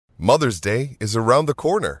Mother's Day is around the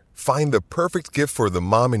corner. Find the perfect gift for the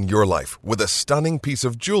mom in your life with a stunning piece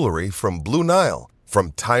of jewelry from Blue Nile.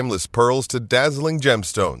 From timeless pearls to dazzling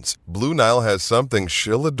gemstones, Blue Nile has something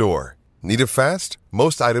she'll adore. Need it fast?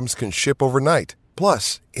 Most items can ship overnight.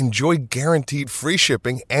 Plus, enjoy guaranteed free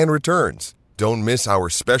shipping and returns. Don't miss our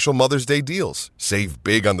special Mother's Day deals. Save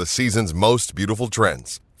big on the season's most beautiful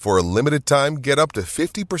trends. For a limited time, get up to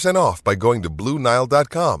 50% off by going to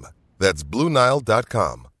BlueNile.com. That's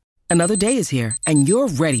BlueNile.com. Another day is here, and you're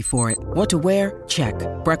ready for it. What to wear? Check.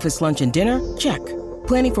 Breakfast, lunch, and dinner? Check.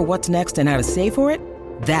 Planning for what's next and how to save for it?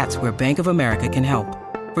 That's where Bank of America can help.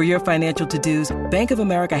 For your financial to-dos, Bank of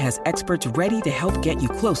America has experts ready to help get you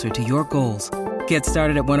closer to your goals. Get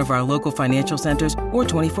started at one of our local financial centers or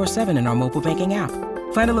 24/7 in our mobile banking app.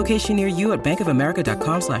 Find a location near you at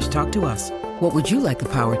bankofamerica.com/talktous. What would you like the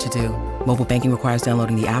power to do? Mobile banking requires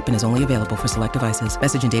downloading the app and is only available for select devices.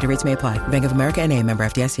 Message and data rates may apply. Bank of America N.A., member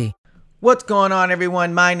FDIC. What's going on,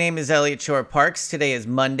 everyone? My name is Elliot Shore-Parks. Today is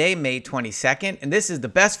Monday, May 22nd, and this is the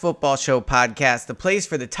Best Football Show podcast, the place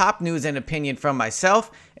for the top news and opinion from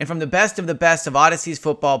myself and from the best of Odyssey's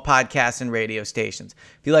football podcasts and radio stations.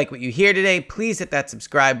 If you like what you hear today, please hit that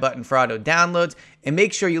subscribe button for auto downloads and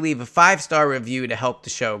make sure you leave a 5-star review to help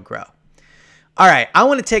the show grow. All right, I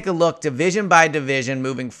want to take a look division by division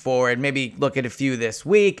moving forward, maybe look at a few this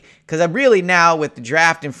week, because I'm really now, with the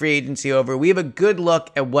draft and free agency over, we have a good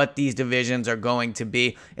look at what these divisions are going to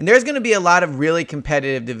be. And there's going to be a lot of really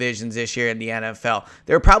competitive divisions this year in the NFL.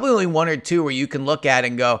 There are probably only one or two where you can look at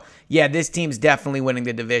and go, yeah, this team's definitely winning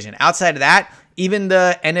the division. Outside of that, even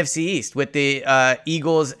the NFC East with the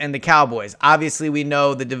Eagles and the Cowboys. Obviously, we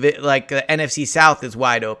know the NFC South is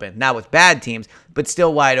wide open, not with bad teams, but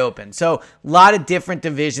still wide open. So a lot of different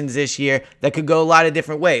divisions this year that could go a lot of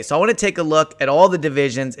different ways. So I want to take a look at all the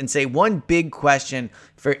divisions and say one big question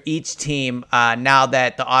for each team now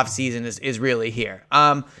that the offseason is really here.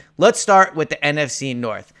 Let's start with the NFC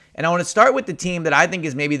North. And I want to start with the team that I think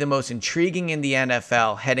is maybe the most intriguing in the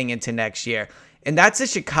NFL heading into next year. And that's the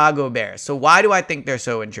Chicago Bears. So why do I think they're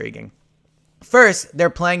so intriguing? First, they're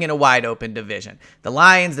playing in a wide open division. The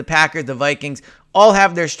Lions, the Packers, the Vikings all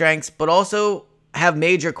have their strengths, but also have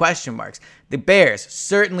major question marks. The Bears,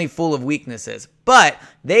 certainly full of weaknesses, but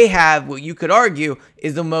they have what you could argue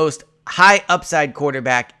is the most high upside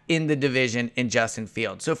quarterback in the division in Justin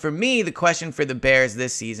Fields. So for me, the question for the Bears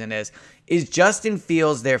this season is Justin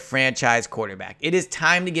Fields their franchise quarterback? It is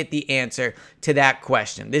time to get the answer to that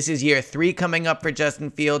question. This is year 3 coming up for Justin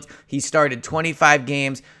Fields. He started 25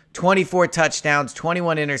 games, 24 touchdowns,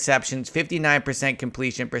 21 interceptions, 59%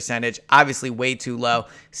 completion percentage, obviously way too low,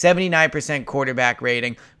 79% quarterback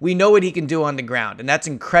rating. We know what he can do on the ground, and that's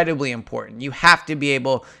incredibly important. You have to be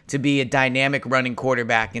able to be a dynamic running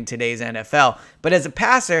quarterback in today's NFL. But as a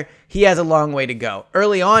passer, he has a long way to go.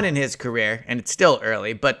 Early on in his career, and it's still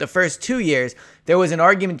early, but the first 2 years, there was an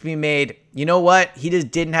argument to be made, you know what? He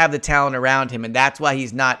just didn't have the talent around him, and that's why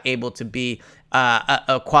he's not able to be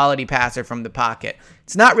a quality passer from the pocket.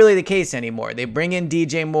 It's not really the case anymore. They bring in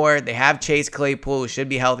DJ Moore. They have Chase Claypool, who should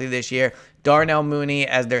be healthy this year. Darnell Mooney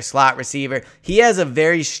as their slot receiver. He has a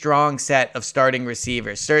very strong set of starting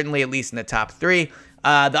receivers, certainly at least in the top 3.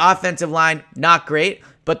 The offensive line, not great,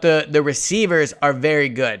 but the receivers are very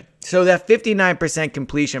good. So that 59%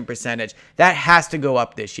 completion percentage, that has to go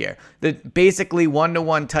up this year. The basically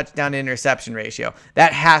 1-to-1 touchdown interception ratio,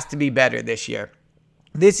 that has to be better this year.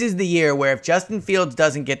 This is the year where if Justin Fields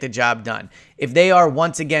doesn't get the job done, if they are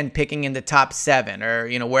once again picking in the top 7 or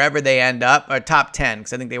wherever they end up, or top 10,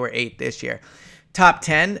 because I think they were 8 this year, top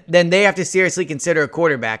 10, then they have to seriously consider a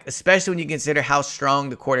quarterback, especially when you consider how strong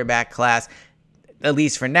the quarterback class, at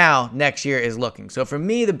least for now, next year is looking. So for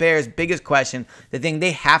me, the Bears' biggest question, the thing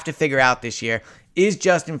they have to figure out this year, is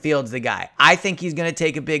Justin Fields the guy? I think he's going to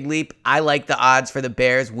take a big leap. I like the odds for the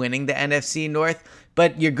Bears winning the NFC North,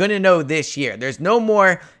 but you're going to know this year. There's no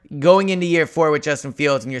more going into year 4 with Justin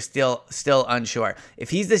Fields and you're still unsure. If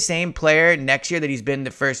he's the same player next year that he's been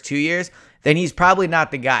the first 2 years, then he's probably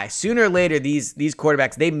not the guy. Sooner or later, these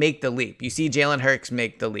quarterbacks, they make the leap. You see Jalen Hurts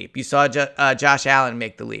make the leap. You saw Josh Allen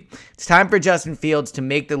make the leap. It's time for Justin Fields to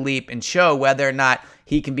make the leap and show whether or not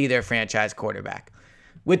he can be their franchise quarterback.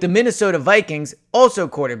 With the Minnesota Vikings, also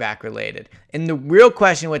quarterback related. And the real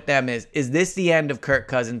question with them is this the end of Kirk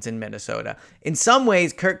Cousins in Minnesota? In some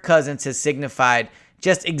ways, Kirk Cousins has signified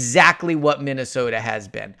just exactly what Minnesota has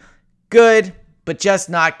been. Good, but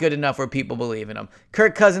just not good enough where people believe in him.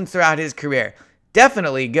 Kirk Cousins throughout his career,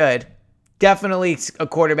 definitely good. Definitely a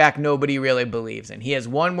quarterback nobody really believes in. He has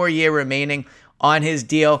one more year remaining on his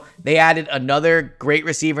deal. They added another great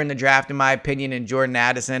receiver in the draft, in my opinion, in Jordan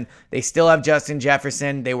Addison. They still have Justin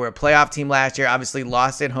Jefferson. They were a playoff team last year, obviously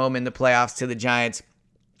lost at home in the playoffs to the Giants,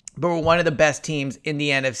 but were one of the best teams in the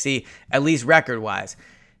NFC, at least record-wise.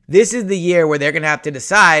 This is the year where they're going to have to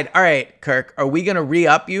decide, all right, Kirk, are we going to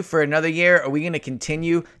re-up you for another year? Are we going to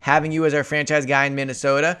continue having you as our franchise guy in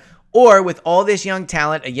Minnesota? Or with all this young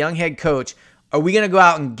talent, a young head coach, are we going to go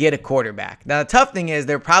out and get a quarterback? Now, the tough thing is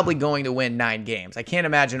they're probably going to win 9 games. I can't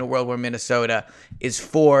imagine a world where Minnesota is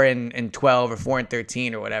 4-12 or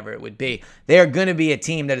 4-13 or whatever it would be. They are going to be a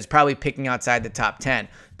team that is probably picking outside the top 10.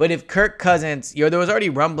 But if Kirk Cousins, there was already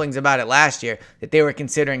rumblings about it last year that they were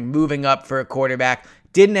considering moving up for a quarterback.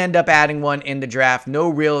 Didn't end up adding one in the draft. No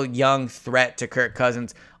real young threat to Kirk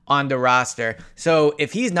Cousins on the roster. So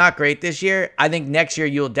if he's not great this year, I think next year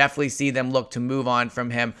you'll definitely see them look to move on from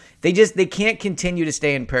him. They can't continue to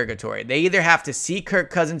stay in purgatory. They either have to see Kirk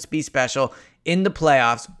Cousins be special in the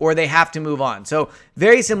playoffs or they have to move on. So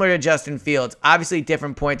very similar to Justin Fields, obviously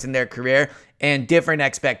different points in their career and different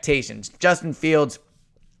expectations. Justin Fields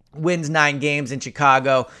wins 9 games in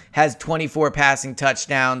Chicago, has 24 passing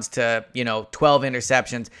touchdowns to, 12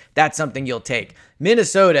 interceptions. That's something you'll take.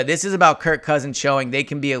 Minnesota, this is about Kirk Cousins showing they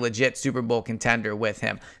can be a legit Super Bowl contender with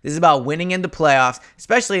him. This is about winning in the playoffs,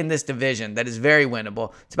 especially in this division that is very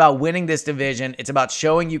winnable. It's about winning this division. It's about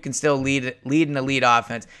showing you can still lead an elite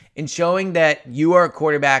offense and showing that you are a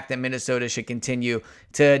quarterback that Minnesota should continue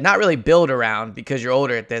to not really build around because you're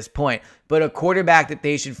older at this point, but a quarterback that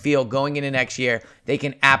they should feel going into next year they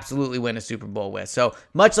can absolutely win a Super Bowl with. So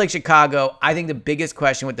much like Chicago, I think the biggest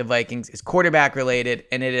question with the Vikings is quarterback related,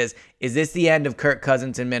 and it is this the end of Kirk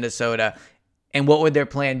Cousins in Minnesota? And what would their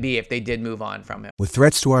plan be if they did move on from him? With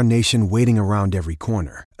threats to our nation waiting around every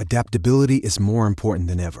corner, adaptability is more important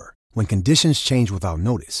than ever. When conditions change without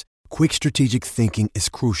notice, quick strategic thinking is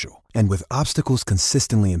crucial. And with obstacles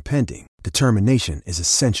consistently impending, determination is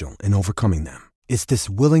essential in overcoming them. It's this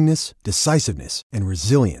willingness, decisiveness, and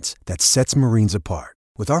resilience that sets Marines apart.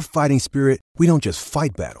 With our fighting spirit, we don't just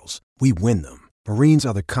fight battles, we win them. Marines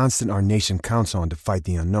are the constant our nation counts on to fight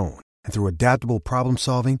the unknown. And through adaptable problem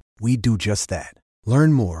solving, we do just that.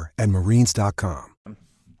 Learn more at marines.com.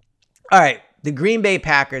 All right, the Green Bay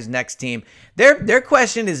Packers next team. Their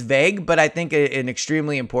question is vague, but I think an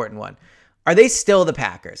extremely important one. Are they still the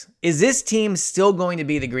Packers? Is this team still going to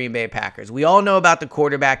be the Green Bay Packers? We all know about the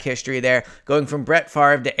quarterback history there, going from Brett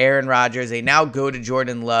Favre to Aaron Rodgers. They now go to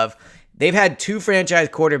Jordan Love. They've had 2 franchise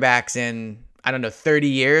quarterbacks in 30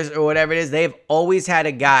 years or whatever it is. They've always had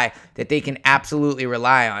a guy that they can absolutely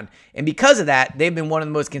rely on. And because of that, they've been one of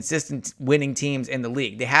the most consistent winning teams in the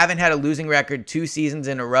league. They haven't had a losing record 2 seasons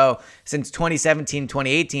in a row since 2017,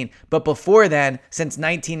 2018. But before then, since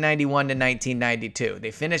 1991 to 1992.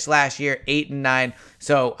 They finished last year 8-9.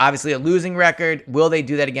 So obviously a losing record. Will they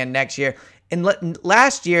do that again next year? And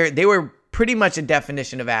last year, they were pretty much a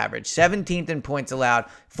definition of average. 17th in points allowed,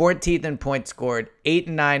 14th in points scored,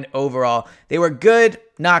 8-9 overall. They were good,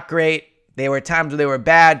 not great. There were times where they were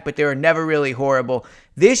bad, but they were never really horrible.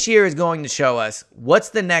 This year is going to show us what's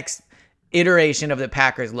the next iteration of the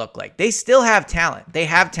Packers look like. They still have talent. They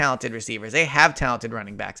have talented receivers. They have talented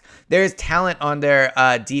running backs. There's talent on their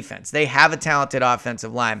defense. They have a talented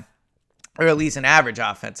offensive line, or at least an average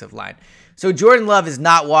offensive line. So Jordan Love is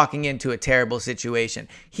not walking into a terrible situation.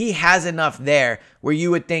 He has enough there where you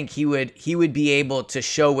would think he would be able to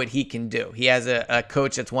show what he can do. He has a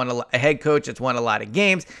coach that's a head coach that's won a lot of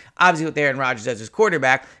games, obviously with Aaron Rodgers as his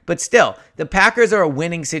quarterback, but still, the Packers are a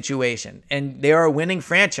winning situation and they are a winning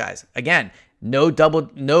franchise. Again, no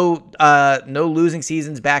losing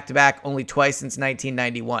seasons back to back, only twice since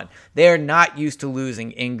 1991. They are not used to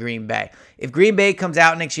losing in Green Bay. If Green Bay comes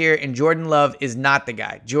out next year and Jordan Love is not the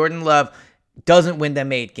guy, Jordan Love doesn't win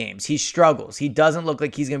them 8 games. He struggles. He doesn't look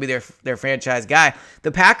like he's going to be their franchise guy.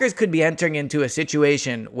 The Packers could be entering into a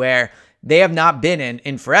situation where they have not been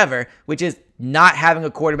in forever, which is not having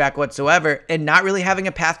a quarterback whatsoever and not really having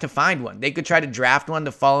a path to find one. They could try to draft one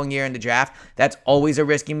the following year in the draft. That's always a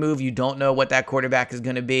risky move. You don't know what that quarterback is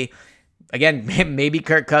going to be. Again, maybe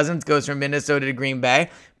Kirk Cousins goes from Minnesota to Green Bay,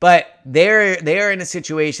 but they are in a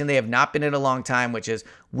situation they have not been in a long time, which is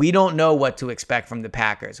we don't know what to expect from the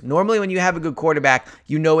Packers. Normally, when you have a good quarterback,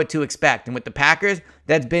 you know what to expect. And with the Packers,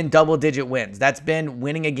 that's been double-digit wins. That's been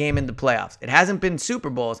winning a game in the playoffs. It hasn't been Super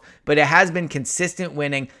Bowls, but it has been consistent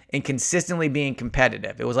winning and consistently being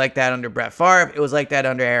competitive. It was like that under Brett Favre. It was like that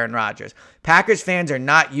under Aaron Rodgers. Packers fans are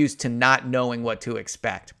not used to not knowing what to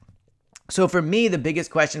expect. So for me, the biggest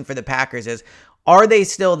question for the Packers is, Are they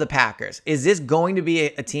still the Packers? Is this going to be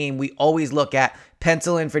a team we always look at,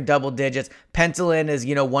 pencil in for double digits, pencil in as,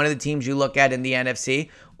 one of the teams you look at in the NFC?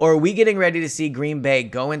 Or are we getting ready to see Green Bay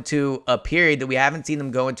go into a period that we haven't seen them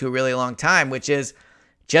go into a really long time, which is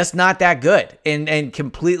just not that good and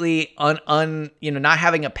completely not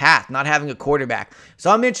having a path, not having a quarterback. So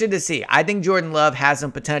I'm interested to see. I think Jordan Love has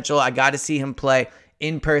some potential. I got to see him play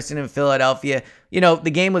in person in Philadelphia.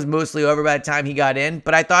 The game was mostly over by the time he got in,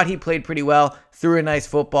 but I thought he played pretty well, threw a nice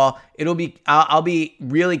football. I'll be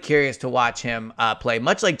really curious to watch him play,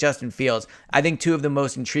 much like Justin Fields. I think two of the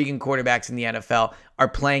most intriguing quarterbacks in the NFL are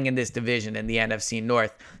playing in this division in the NFC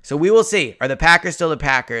North. So we will see. Are the Packers still the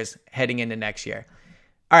Packers heading into next year?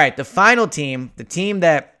 All right, the final team, the team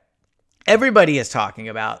that everybody is talking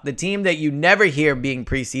about, the team that you never hear being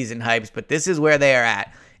preseason hypes, but this is where they are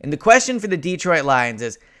at. And the question for the Detroit Lions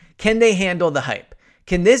is, can they handle the hype?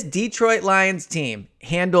 Can this Detroit Lions team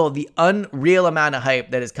handle the unreal amount of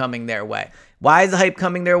hype that is coming their way? Why is the hype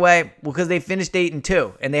coming their way? Well, because they finished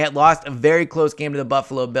 8-2, and they had lost a very close game to the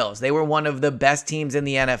Buffalo Bills. They were one of the best teams in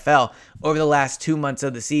the NFL over the last 2 months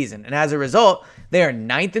of the season. And as a result, they are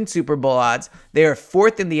 9th in Super Bowl odds. They are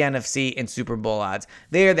 4th in the NFC in Super Bowl odds.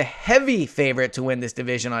 They are the heavy favorite to win this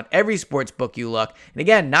division on every sports book you look. And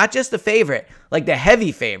again, not just the favorite, like the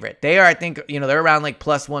heavy favorite. They are, I think, they're around like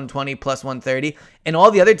plus 120, plus 130. And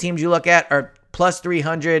all the other teams you look at are plus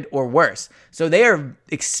 300 or worse. So they are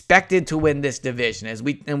expected to win this division.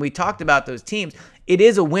 We talked about those teams, it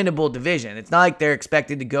is a winnable division. It's not like they're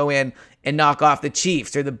expected to go in and knock off the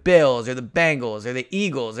Chiefs or the Bills or the Bengals or the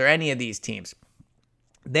Eagles or any of these teams.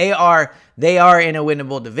 They are in a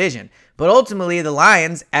winnable division. But ultimately, the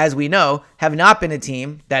Lions, as we know, have not been a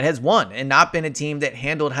team that has won and not been a team that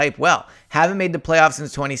handled hype well. Haven't made the playoffs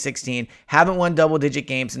since 2016. Haven't won double-digit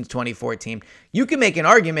games since 2014. You can make an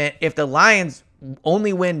argument if the Lions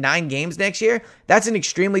only win 9 games next year, that's an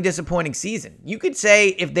extremely disappointing season. You could say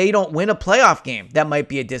if they don't win a playoff game, that might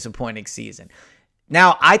be a disappointing season.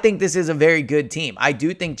 Now, I think this is a very good team. I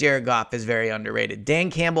do think Jared Goff is very underrated. Dan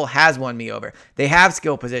Campbell has won me over. They have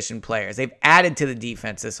skill position players. They've added to the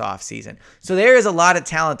defense this offseason. So there is a lot of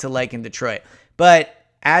talent to like in Detroit. But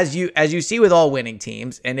as you see with all winning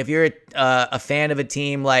teams, and if you're a fan of a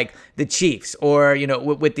team like the Chiefs or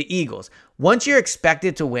with the Eagles, once you're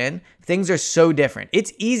expected to win, things are so different.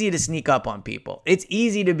 It's easy to sneak up on people. It's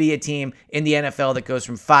easy to be a team in the NFL that goes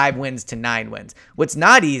from 5 wins to 9 wins. What's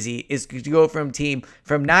not easy is to go from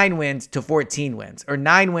 9 wins to 14 wins or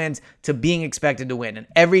 9 wins to being expected to win. And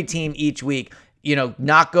every team each week,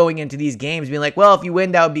 not going into these games being like, well, if you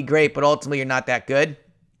win, that would be great, but ultimately you're not that good.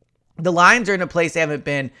 The Lions are in a place they haven't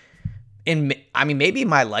been in, maybe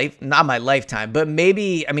my life, not my lifetime, but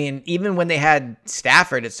maybe, even when they had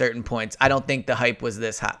Stafford at certain points, I don't think the hype was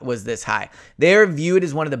this high. They're viewed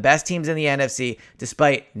as one of the best teams in the NFC,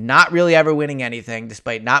 despite not really ever winning anything,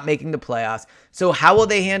 despite not making the playoffs. So how will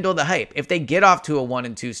they handle the hype? If they get off to a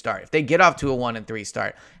 1-2 start, if they get off to a 1-3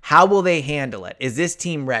 start, how will they handle it? Is this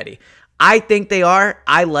team ready? I think they are.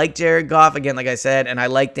 I like Jared Goff, again, like I said, and I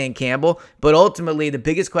like Dan Campbell. But ultimately, the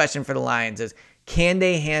biggest question for the Lions is, can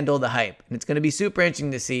they handle the hype? And it's going to be super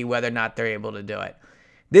interesting to see whether or not they're able to do it.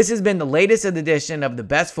 This has been the latest edition of the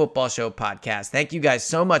Best Football Show podcast. Thank you guys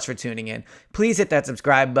so much for tuning in. Please hit that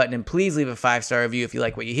subscribe button and please leave a 5-star review if you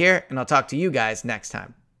like what you hear. And I'll talk to you guys next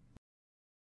time.